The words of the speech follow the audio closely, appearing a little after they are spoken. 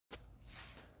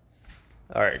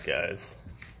Alright guys,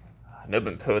 I've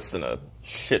been posting a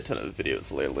shit ton of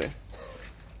videos lately,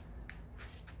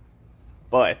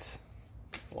 but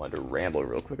I wanted to ramble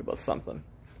real quick about something.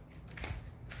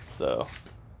 So,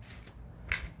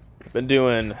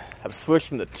 I've switched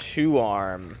from the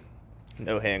 2-arm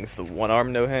no-hangs to the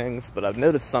 1-arm no-hangs, but I've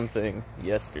noticed something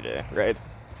yesterday, right?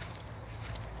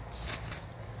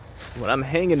 When I'm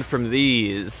hanging from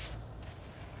these,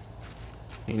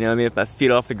 you know what I mean, if my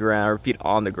feet off the ground, or feet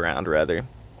on the ground rather,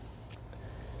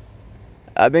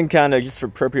 I've been kind of just for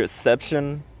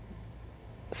proprioception,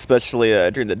 especially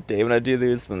during the day when I do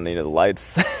these, when the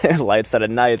lights lights out. At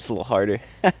night it's a little harder.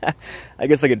 I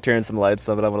guess I could turn some lights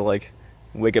on, but I want to like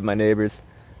wake up my neighbors.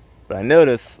 But I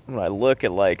notice when I look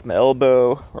at like my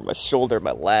elbow or my shoulder,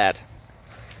 my lat,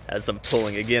 as I'm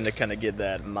pulling again to kind of get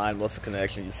that mind muscle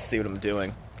connection, you see what I'm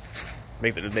doing,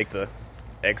 make the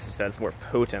exercise more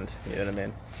potent. You know what I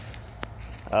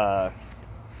mean?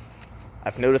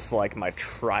 I've noticed like my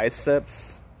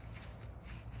triceps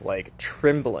like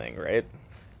trembling, right?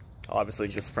 Obviously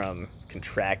just from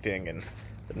contracting and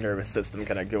the nervous system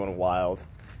kind of going wild.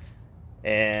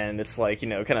 And it's like, you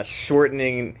know, kind of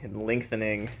shortening and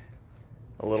lengthening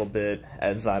a little bit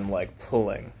as I'm like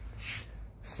pulling.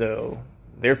 So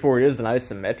therefore it is an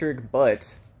isometric,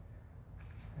 but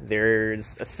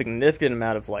there's a significant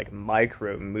amount of like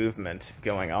micro movement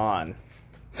going on.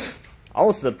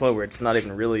 Almost to the point where it's not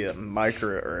even really a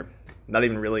micro, or not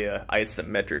even really a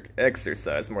isometric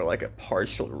exercise, more like a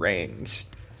partial range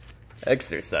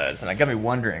exercise. And it got me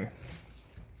wondering,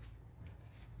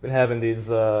 been having these,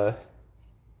 gotta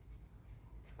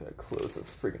close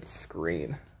this freaking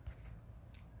screen.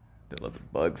 Don't let the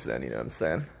bugs in, you know what I'm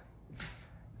saying?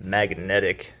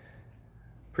 Magnetic.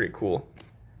 Pretty cool.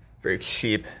 Very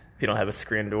cheap if you don't have a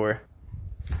screen door.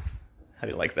 How do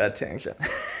you like that tangent?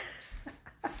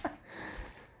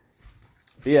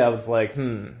 But yeah, I was like,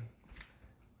 I've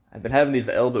been having these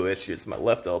elbow issues, my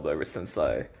left elbow, ever since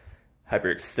I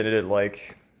hyperextended it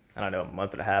like, I don't know, a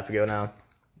month and a half ago now.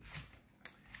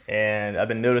 And I've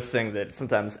been noticing that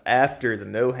sometimes after the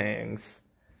no-hangs,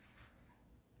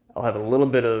 I'll have a little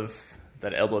bit of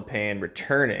that elbow pain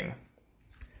returning,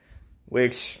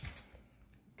 which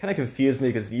kind of confused me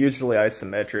because usually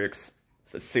isometrics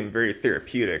seem very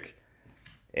therapeutic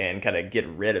and kind of get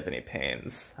rid of any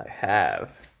pains I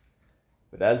have.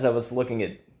 But as I was looking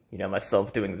at, you know,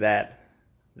 myself doing that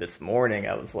this morning,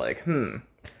 I was like,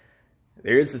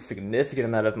 there is a significant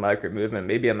amount of micro movement.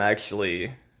 Maybe I'm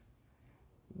actually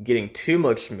getting too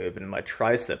much movement in my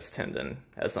triceps tendon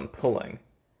as I'm pulling.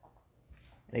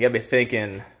 And it got me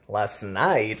thinking, last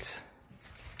night,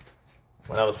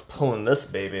 when I was pulling this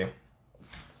baby,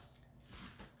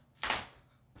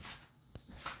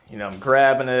 you know, I'm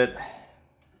grabbing it,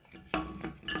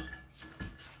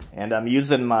 and I'm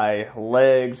using my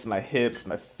legs, my hips,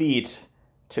 my feet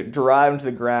to drive into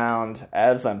the ground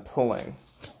as I'm pulling.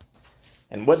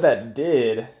 And what that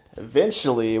did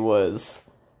eventually was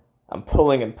I'm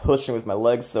pulling and pushing with my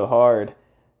legs so hard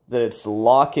that it's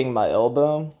locking my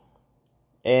elbow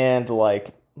and like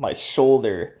my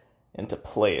shoulder into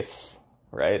place,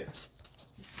 right?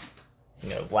 You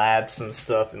know, lats and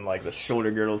stuff, and like the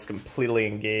shoulder girdle's completely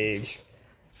engaged,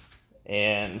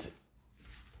 and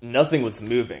nothing was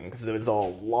moving because it was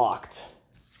all locked.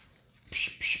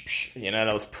 You know, and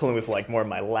I was pulling with like more of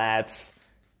my lats,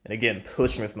 and again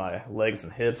pushing with my legs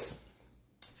and hips.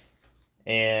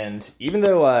 And even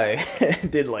though I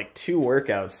did like 2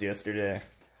 workouts yesterday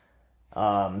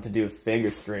to do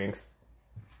finger strength,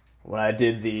 when I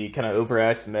did the kind of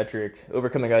overcoming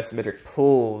isometric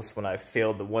pulls, when I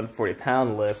failed the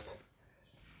 140-pound lift,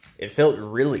 it felt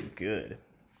really good.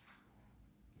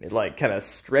 It like kind of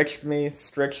stretched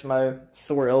my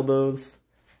sore elbows,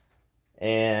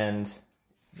 and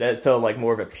that felt like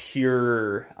more of a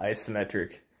pure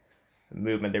isometric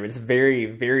movement. There was very,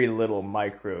 very little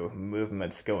micro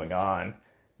movements going on,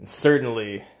 and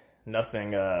certainly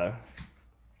nothing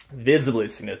visibly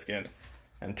significant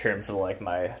in terms of like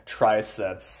my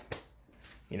triceps,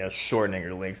 you know, shortening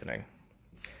or lengthening.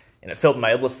 And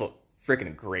my elbows felt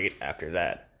freaking great after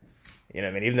that. You know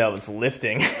what I mean? Even though I was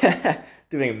lifting,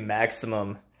 doing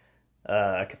maximum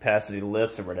capacity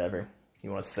lifts or whatever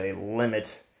you want to say,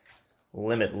 limit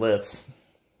lifts,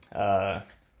 I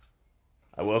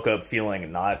woke up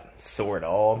feeling not sore at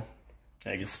all.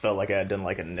 I just felt like I had done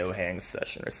like a no-hang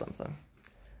session or something.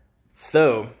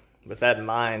 So with that in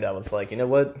mind, I was like, you know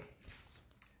what?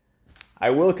 I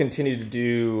will continue to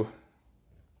do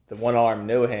the 1-arm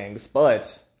no-hangs,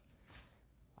 but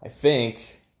I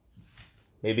think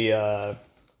maybe, you know,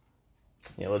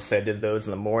 let's say I did those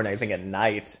in the morning. I think at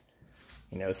night,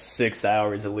 you know, 6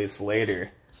 hours at least later,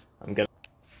 I'm gonna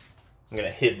I'm gonna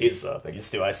hit these up. I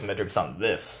just do isometrics on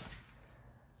this.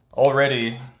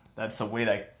 Already, that's a weight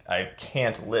I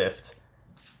can't lift.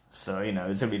 So, you know,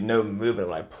 there's gonna be no movement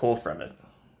when I pull from it,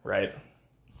 right?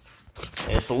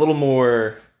 And it's a little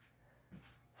more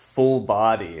full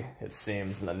body, it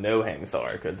seems, than the no-hangs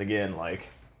are. Because again, like,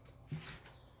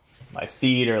 my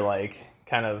feet are like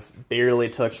kind of barely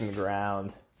touching the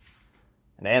ground.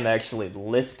 And I am actually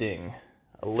lifting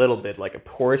a little bit, like a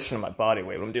portion of my body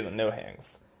weight when I'm doing the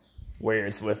no-hangs.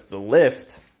 Whereas with the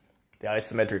lift, the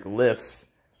isometric lifts,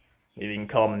 maybe you can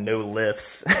call them no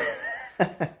lifts.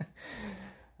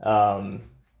 Again,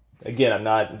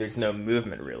 there's no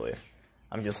movement really.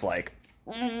 I'm just like,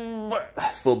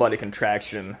 full body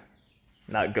contraction,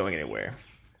 not going anywhere.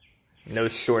 No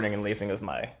shortening and lengthening of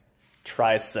my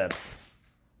triceps,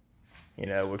 you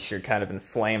know, which are kind of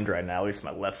inflamed right now, at least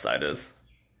my left side is.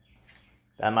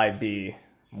 That might be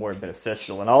more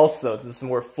beneficial. And also, it's just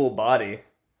more full body,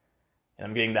 and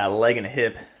I'm getting that leg and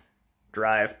hip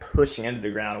drive pushing into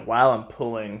the ground while I'm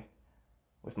pulling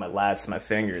with my lats and my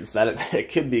fingers. That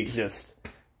it could be just,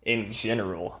 in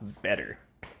general, better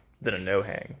than a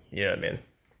no-hang. You know what I mean?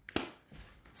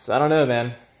 So I don't know, man.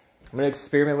 I'm going to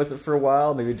experiment with it for a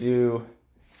while. Maybe do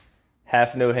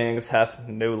half no-hangs, half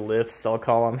no-lifts, I'll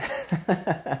call them.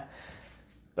 But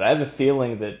I have a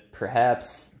feeling that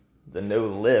perhaps the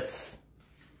no-lifts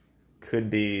could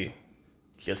be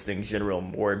just in general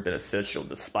more beneficial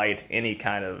despite any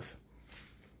kind of,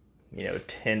 you know,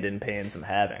 tendon pains I'm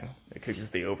having. It could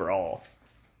just be overall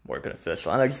more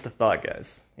beneficial. I know, just a thought,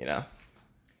 guys, you know.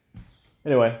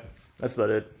 Anyway, that's about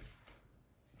it.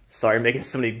 Sorry I'm making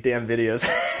so many damn videos.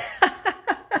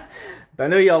 But I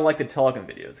know y'all like the talking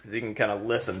videos because you can kind of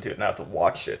listen to it, not have to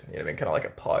watch it. You know what I mean? Kind of like a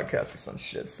podcast or some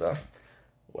shit, so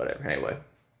whatever. Anyway,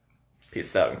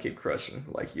 peace out and keep crushing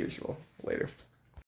like usual. Later.